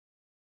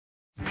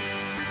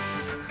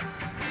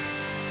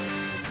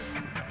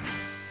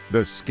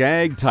The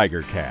Scag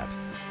Tiger Cat.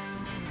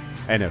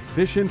 An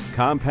efficient,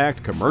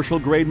 compact,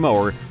 commercial-grade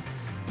mower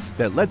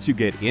that lets you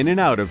get in and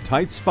out of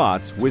tight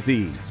spots with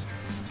ease.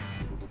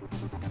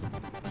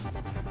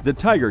 The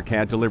Tiger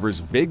Cat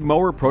delivers big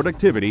mower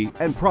productivity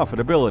and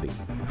profitability.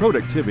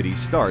 Productivity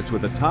starts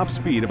with a top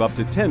speed of up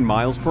to 10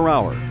 miles per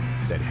hour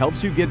that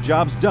helps you get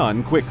jobs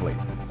done quickly.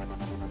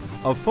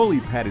 A fully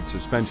padded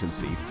suspension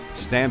seat,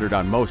 standard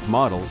on most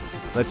models,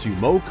 lets you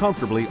mow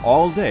comfortably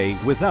all day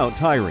without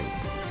tiring.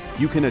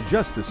 You can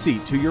adjust the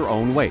seat to your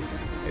own weight,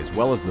 as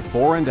well as the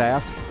fore and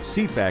aft,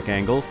 seat back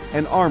angle,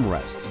 and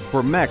armrests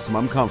for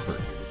maximum comfort.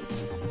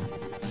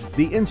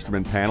 The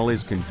instrument panel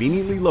is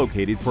conveniently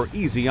located for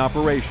easy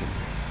operation.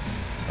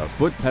 A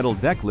foot pedal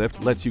deck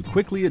lift lets you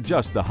quickly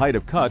adjust the height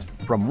of cut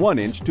from 1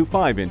 inch to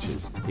 5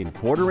 inches in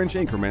quarter-inch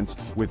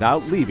increments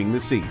without leaving the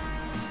seat.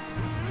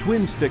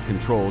 Twin stick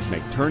controls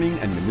make turning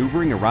and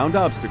maneuvering around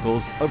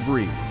obstacles a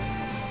breeze.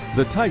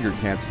 The Tiger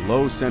Cat's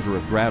low center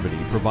of gravity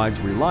provides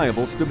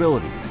reliable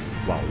stability,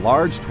 while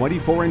large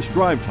 24-inch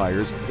drive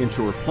tires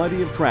ensure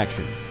plenty of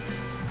traction.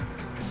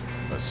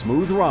 A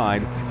smooth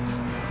ride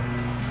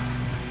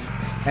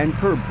and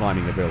curb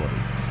climbing ability.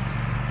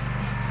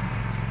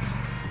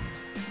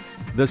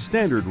 The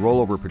standard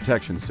rollover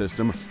protection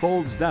system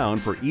folds down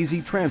for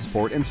easy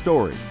transport and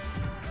storage.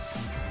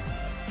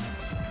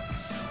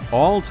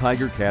 All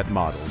Tiger Cat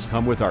models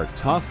come with our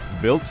tough,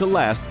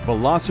 built-to-last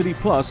Velocity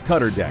Plus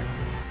cutter deck.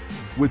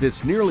 With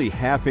its nearly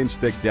half-inch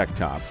thick deck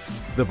top,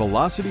 the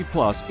Velocity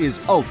Plus is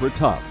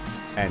ultra-tough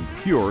and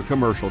pure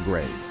commercial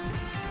grade.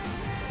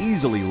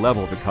 Easily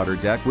level the cutter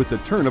deck with the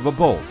turn of a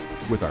bolt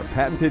with our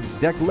patented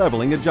deck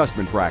leveling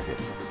adjustment bracket.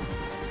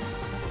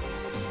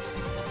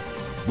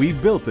 We've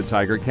built the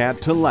Tiger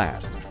Cat to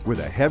last with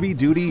a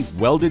heavy-duty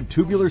welded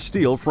tubular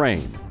steel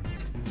frame.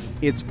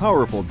 Its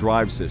powerful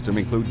drive system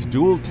includes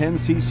dual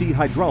 10cc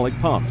hydraulic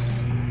pumps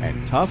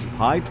and tough,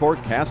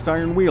 high-torque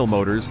cast-iron wheel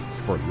motors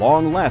for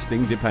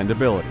long-lasting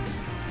dependability.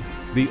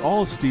 The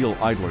all-steel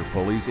idler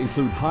pulleys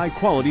include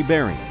high-quality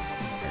bearings,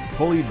 and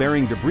pulley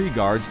bearing debris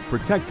guards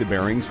protect the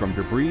bearings from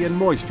debris and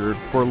moisture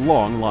for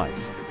long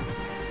life.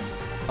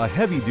 A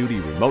heavy-duty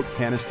remote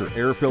canister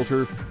air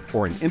filter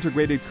or an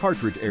integrated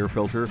cartridge air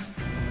filter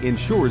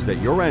ensures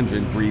that your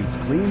engine breathes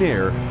clean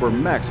air for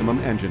maximum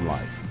engine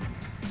life.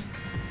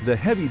 The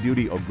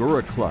heavy-duty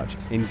Ogura clutch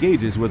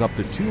engages with up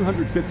to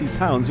 250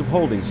 pounds of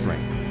holding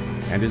strength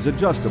and is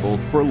adjustable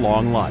for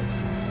long life.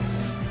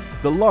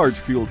 The large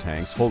fuel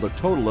tanks hold a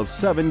total of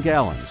 7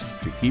 gallons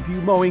to keep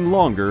you mowing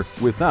longer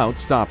without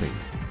stopping.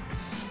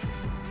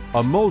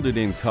 A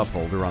molded-in cup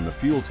holder on the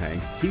fuel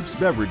tank keeps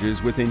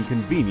beverages within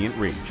convenient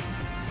reach.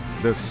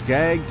 The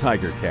Scag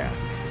Tiger Cat,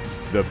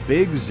 the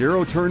big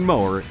zero-turn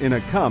mower in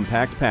a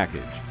compact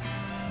package.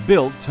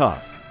 Built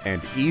tough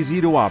and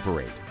easy to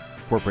operate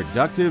for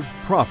productive,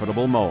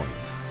 profitable mowing.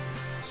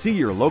 See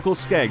your local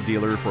Scag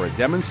dealer for a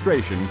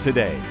demonstration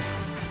today.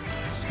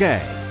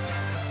 Scag,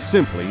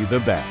 simply the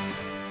best.